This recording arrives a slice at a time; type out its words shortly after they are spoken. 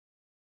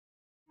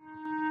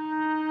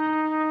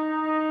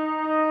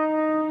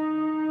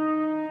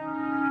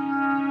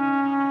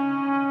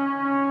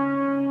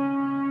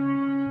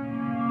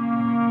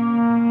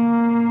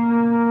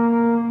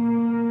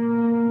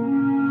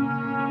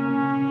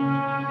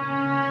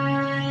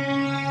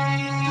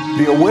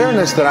The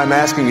awareness that I'm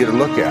asking you to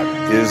look at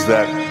is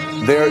that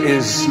there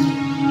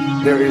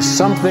is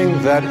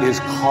something that is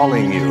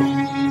calling you.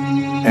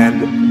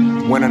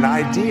 And when an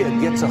idea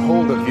gets a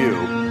hold of you,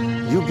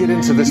 you get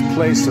into this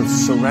place of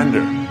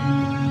surrender,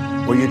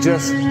 where you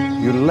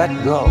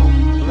let go,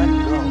 let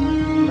go,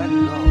 let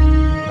go,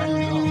 let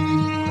go,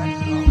 let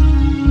go,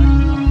 let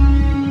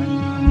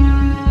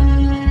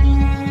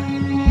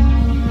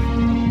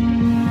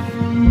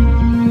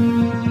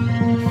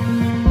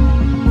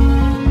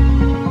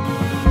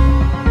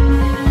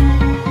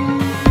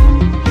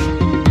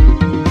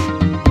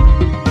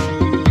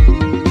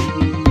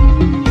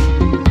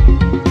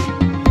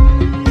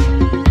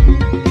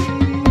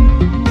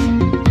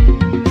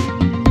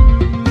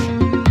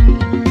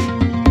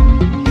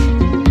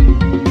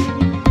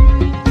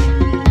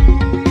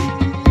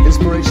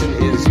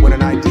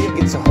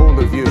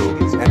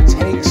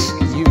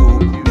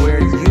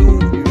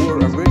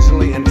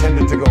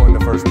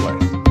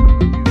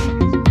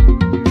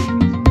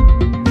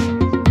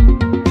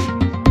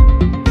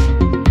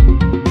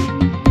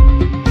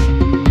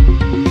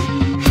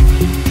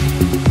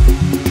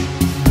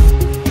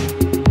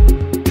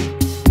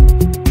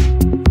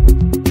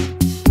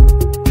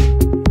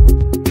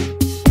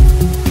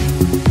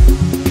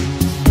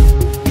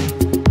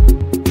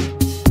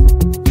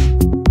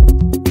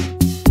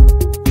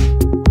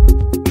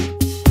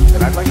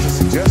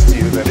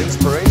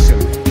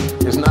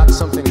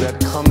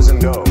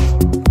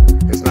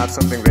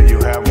something that you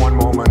have one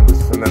moment,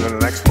 and then in the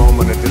next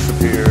moment it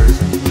disappears.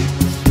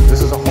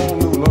 This is a whole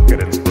new look at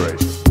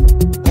inspiration.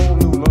 Whole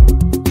new look.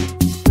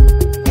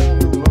 Whole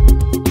new look.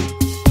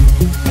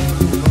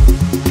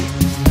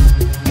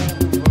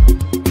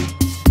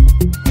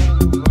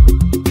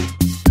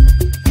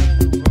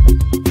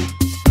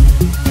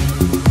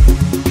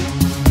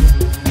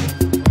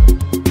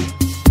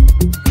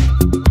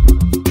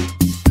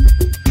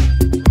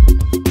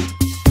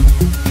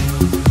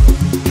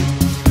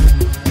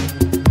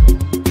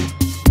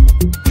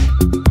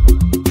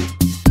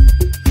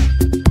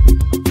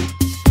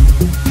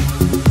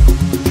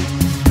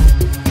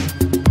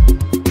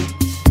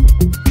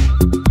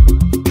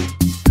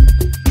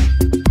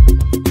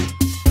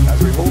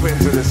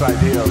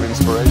 Idea of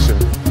inspiration,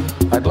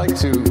 I'd like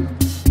to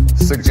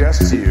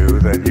suggest to you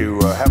that you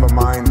have a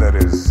mind that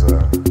is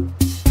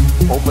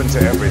open to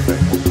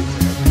everything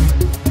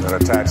and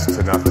attached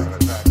to nothing.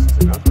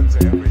 Open to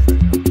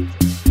everything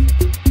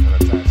and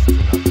attached to nothing.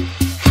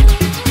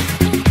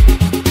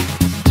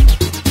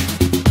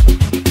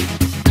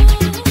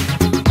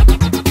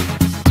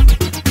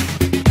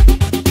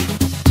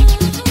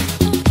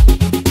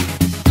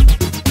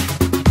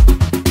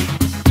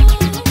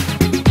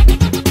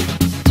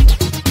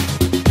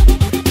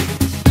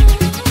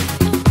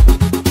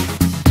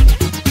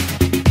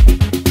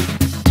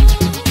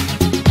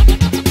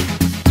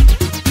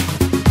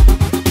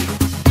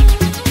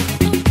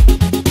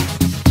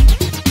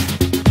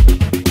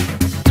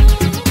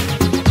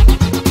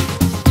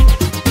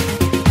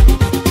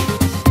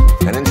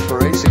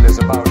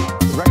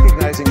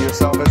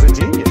 Yourself as a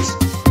genius,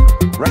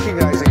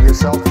 recognizing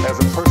yourself as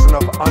a person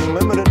of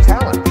unlimited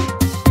talent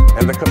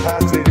and the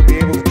capacity to be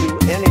able to do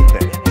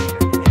anything.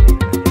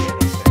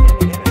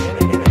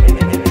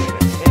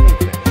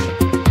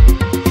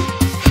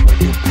 When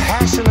you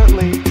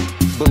passionately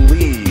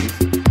believe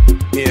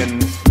in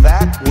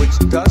that which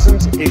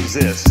doesn't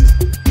exist,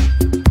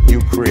 you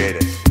create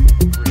it.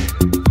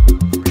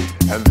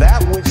 And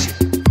that which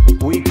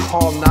we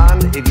call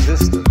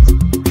non-existent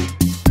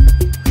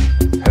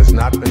has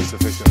not been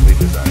sufficiently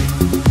desired.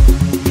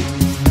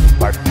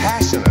 By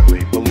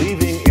passionately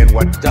believing in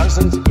what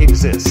doesn't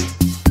exist,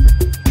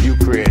 you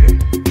create it.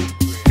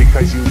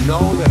 Because you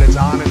know that it's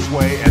on its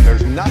way and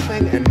there's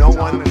nothing and no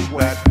one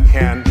that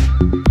can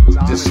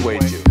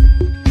dissuade you.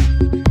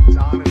 It's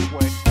on its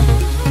way.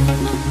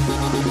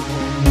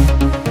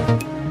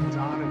 It's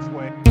on its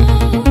way.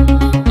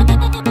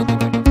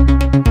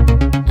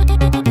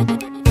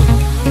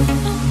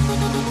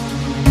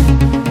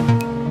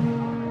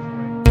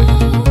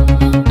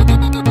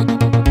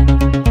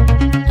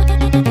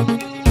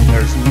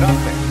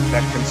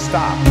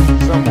 Stop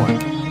someone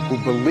who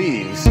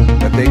believes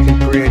that they can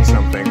create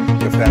something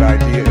if that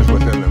idea is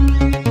within them.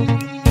 Nothing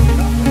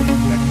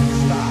that can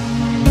stop.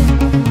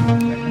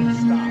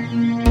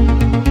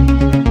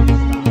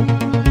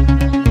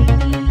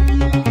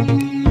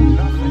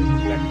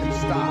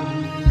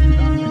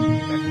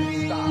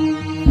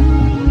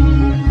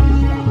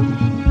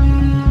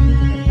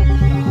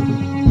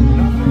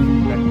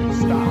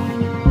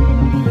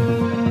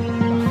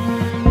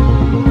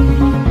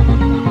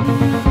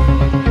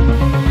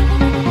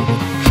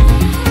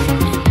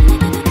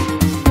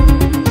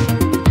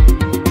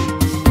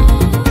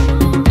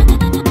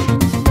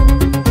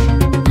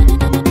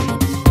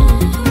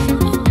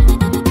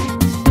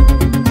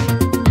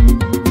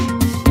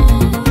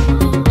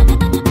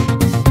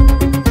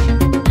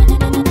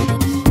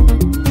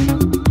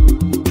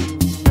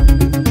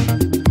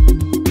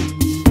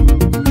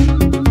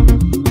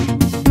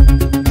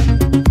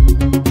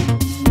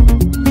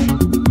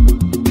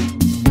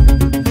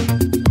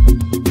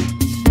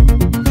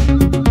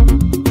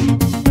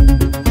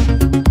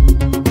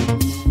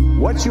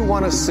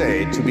 to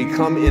say to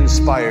become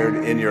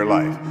inspired in your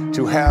life,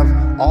 to have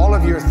all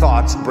of your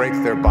thoughts break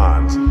their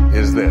bonds,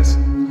 is this: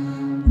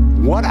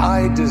 what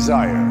I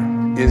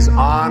desire is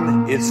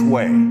on its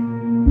way.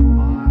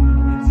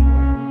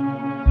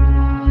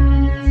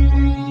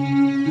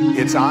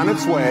 It's on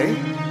its way.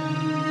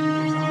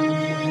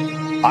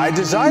 I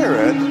desire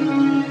it.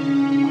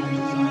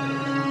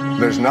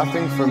 There's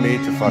nothing for me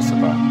to fuss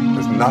about.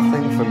 There's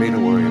nothing for me to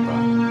worry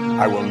about.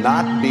 I will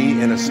not be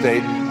in a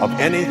state of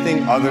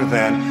anything other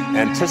than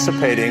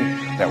anticipating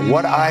that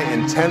what I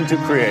intend to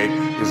create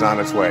is on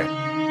its way.